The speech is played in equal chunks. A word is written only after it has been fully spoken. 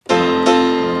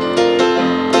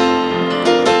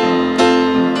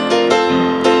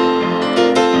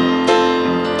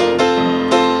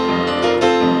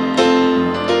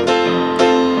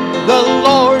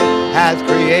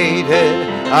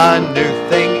a new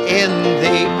thing in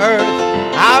the earth.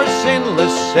 Our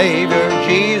sinless Savior,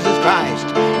 Jesus Christ,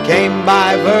 came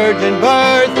by virgin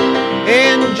birth.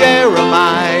 In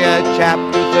Jeremiah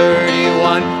chapter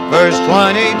 31, verse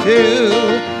 22,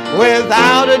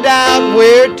 without a doubt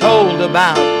we're told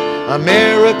about a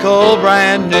miracle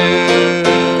brand new.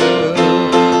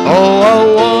 Oh, a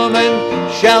woman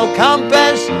shall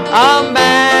compass a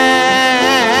man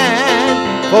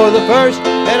for the first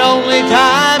and only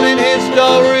time in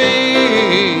history.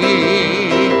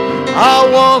 A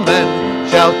woman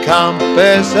shall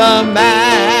compass a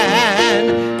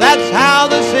man. That's how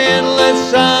the sinless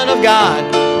Son of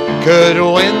God could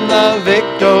win the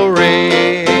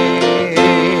victory.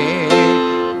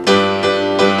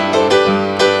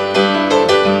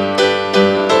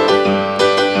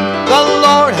 The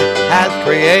Lord hath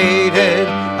created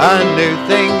a new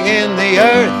thing in the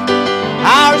earth.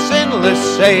 Our sinless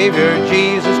Savior,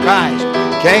 Jesus Christ,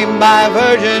 came by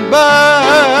virgin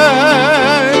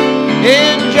birth.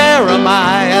 In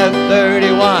Jeremiah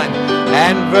 31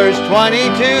 and verse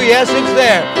 22, yes, it's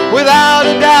there. Without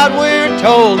a doubt we're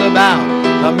told about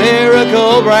a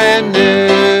miracle brand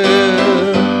new.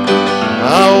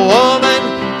 A woman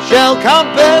shall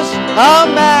compass a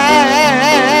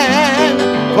man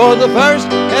for the first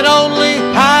and only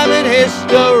time in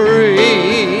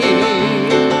history.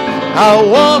 A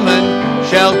woman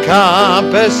shall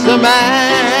compass a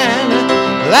man.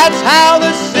 That's how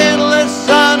the sinless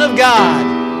Son of God,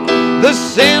 the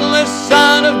sinless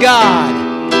Son of God,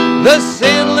 the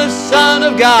sinless Son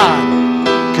of God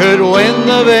could win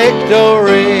the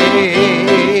victory.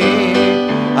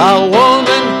 A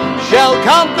woman shall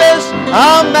compass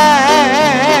a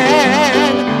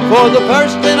man for the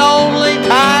first and only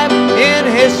time in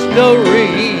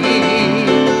history.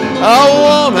 A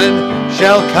woman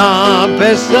shall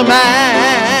compass a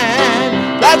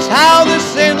man. That's how the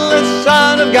sinless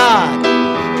Son of God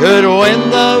could win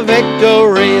the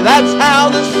victory. That's how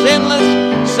the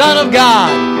sinless Son of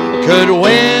God could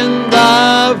win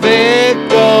the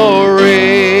victory.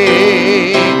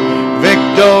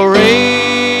 Victory.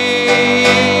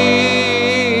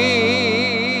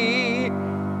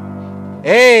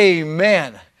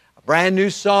 Amen. A brand new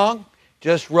song.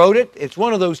 Just wrote it. It's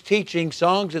one of those teaching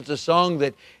songs. It's a song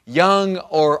that young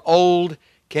or old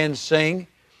can sing.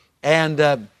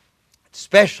 And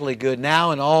especially good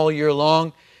now and all year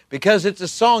long, because it's a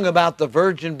song about the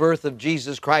virgin birth of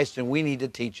Jesus Christ, and we need to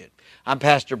teach it. I'm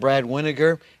Pastor Brad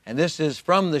Winiger, and this is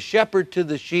From the Shepherd to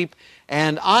the Sheep.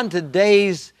 And on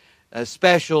today's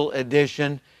special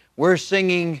edition, we're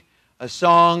singing a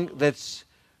song that's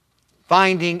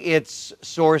finding its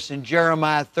source in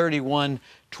Jeremiah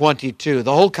 31:22.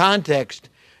 The whole context,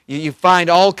 you find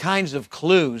all kinds of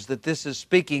clues that this is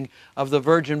speaking of the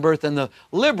virgin birth, and the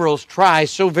liberals try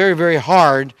so very, very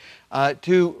hard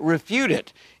to refute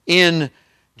it. In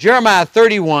Jeremiah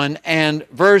 31 and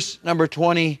verse number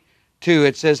 22,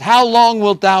 it says, "How long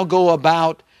wilt thou go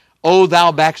about, O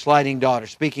thou backsliding daughter?"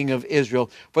 Speaking of Israel.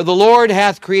 "For the Lord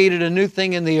hath created a new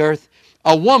thing in the earth.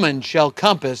 A woman shall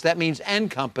compass," that means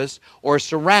encompass or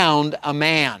surround a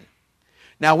man.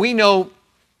 Now we know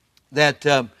that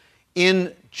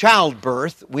in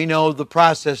childbirth, we know the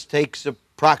process takes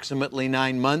approximately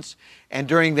 9 months, and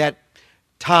during that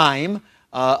time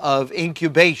of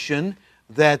incubation,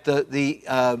 that the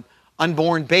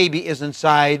unborn baby is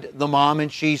inside the mom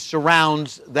and she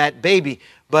surrounds that baby.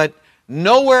 But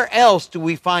nowhere else do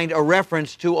we find a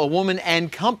reference to a woman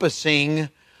encompassing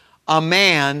a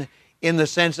man in the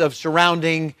sense of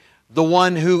surrounding the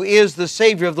one who is the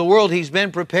Savior of the world. He's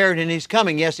been prepared and He's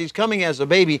coming. Yes, He's coming as a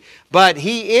baby, but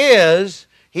He is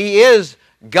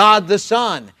God the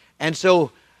Son. And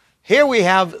so here we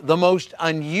have the most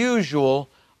unusual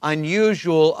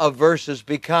of verses,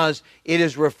 because it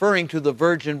is referring to the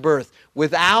virgin birth.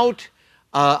 Without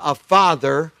a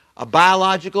father, a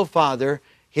biological father,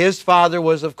 His father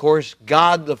was, of course,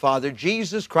 God the Father.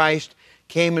 Jesus Christ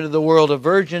came into the world. A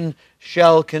virgin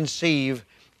shall conceive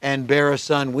and bear a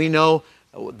son. We know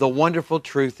the wonderful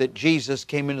truth that Jesus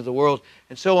came into the world.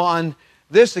 And so on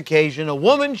this occasion, a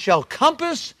woman shall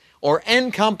compass or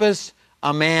encompass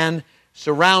a man,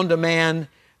 surround a man.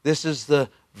 This is the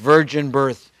virgin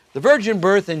birth. The virgin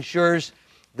birth ensures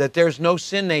that there's no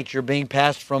sin nature being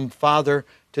passed from father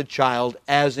to child,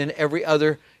 as in every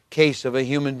other case of a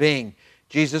human being.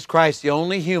 Jesus Christ, the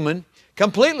only human,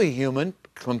 completely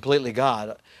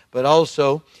God, but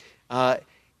also,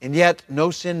 and yet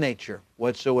no sin nature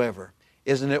whatsoever.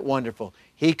 Isn't it wonderful?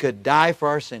 He could die for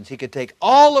our sins. He could take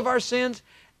all of our sins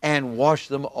and wash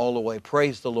them all away.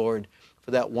 Praise the Lord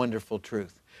for that wonderful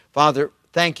truth. Father,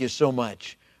 thank you so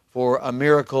much for a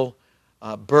miracle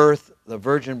birth, the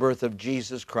virgin birth of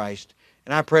Jesus Christ.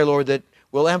 And I pray, Lord, that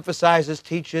we'll emphasize this,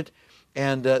 teach it,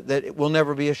 and that it will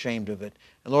never be ashamed of it.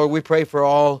 And Lord, we pray for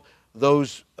all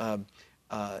those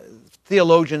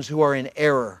theologians who are in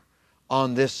error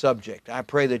on this subject. I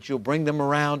pray that you'll bring them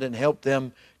around and help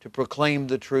them to proclaim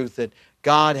the truth that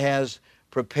God has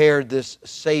prepared this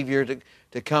Savior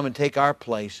to come and take our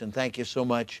place. And thank you so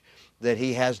much that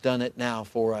He has done it now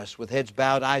for us. With heads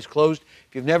bowed, eyes closed,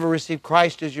 if you've never received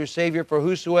Christ as your Savior, for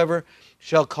whosoever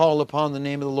shall call upon the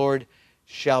name of the Lord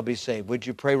shall be saved. Would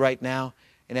you pray right now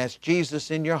and ask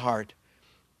Jesus in your heart?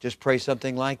 Just pray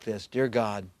something like this. Dear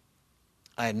God,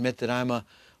 I admit that I'm a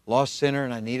lost sinner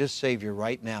and I need a Savior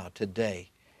right now, today.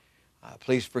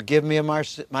 Please forgive me of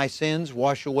my sins,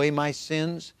 wash away my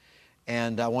sins,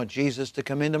 and I want Jesus to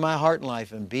come into my heart and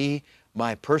life and be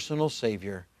my personal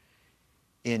Savior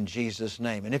in Jesus'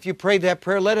 name. And if you prayed that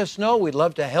prayer, let us know. We'd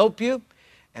love to help you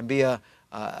and be a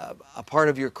part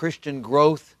of your Christian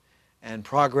growth and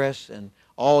progress. And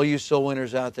all you soul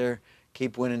winners out there,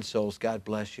 keep winning souls. God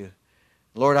bless you.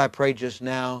 Lord, I pray just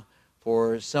now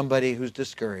for somebody who's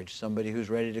discouraged, somebody who's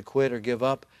ready to quit or give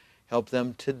up. Help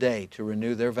them today to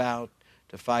renew their vow,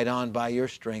 to fight on by your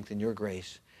strength and your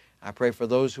grace. I pray for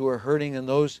those who are hurting and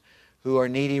those who are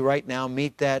needy right now.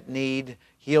 Meet that need,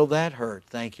 heal that hurt.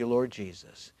 Thank you, Lord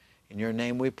Jesus. In your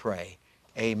name we pray.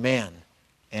 Amen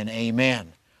and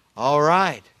amen. All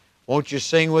right. Won't you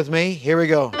sing with me? Here we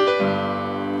go.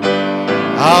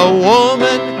 A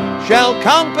woman shall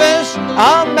compass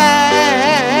a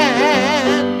man,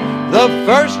 the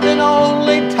first and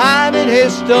only time in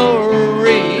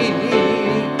history.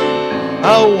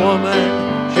 A woman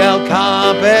shall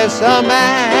compass a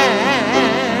man.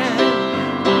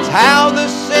 It's how the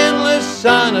sinless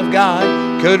Son of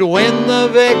God could win the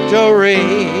victory.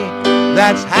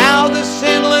 That's how the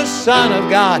sinless Son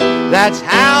of God. That's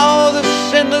how the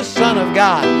sinless Son of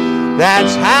God.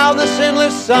 That's how the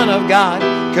sinless Son of God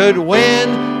could win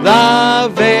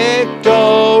the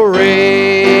victory.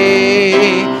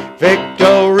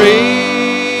 Victory.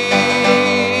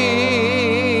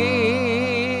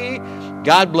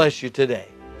 God bless you today.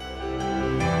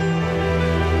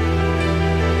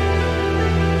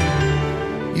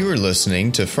 You are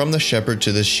listening to From the Shepherd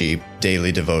to the Sheep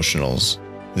Daily Devotionals.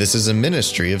 This is a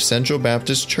ministry of Central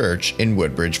Baptist Church in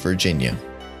Woodbridge, Virginia.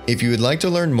 If you would like to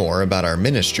learn more about our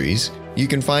ministries, you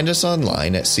can find us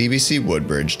online at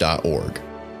cbcwoodbridge.org.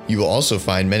 You will also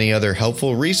find many other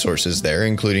helpful resources there,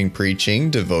 including preaching,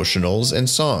 devotionals, and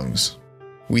songs.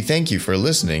 We thank you for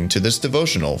listening to this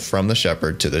devotional From the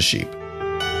Shepherd to the Sheep.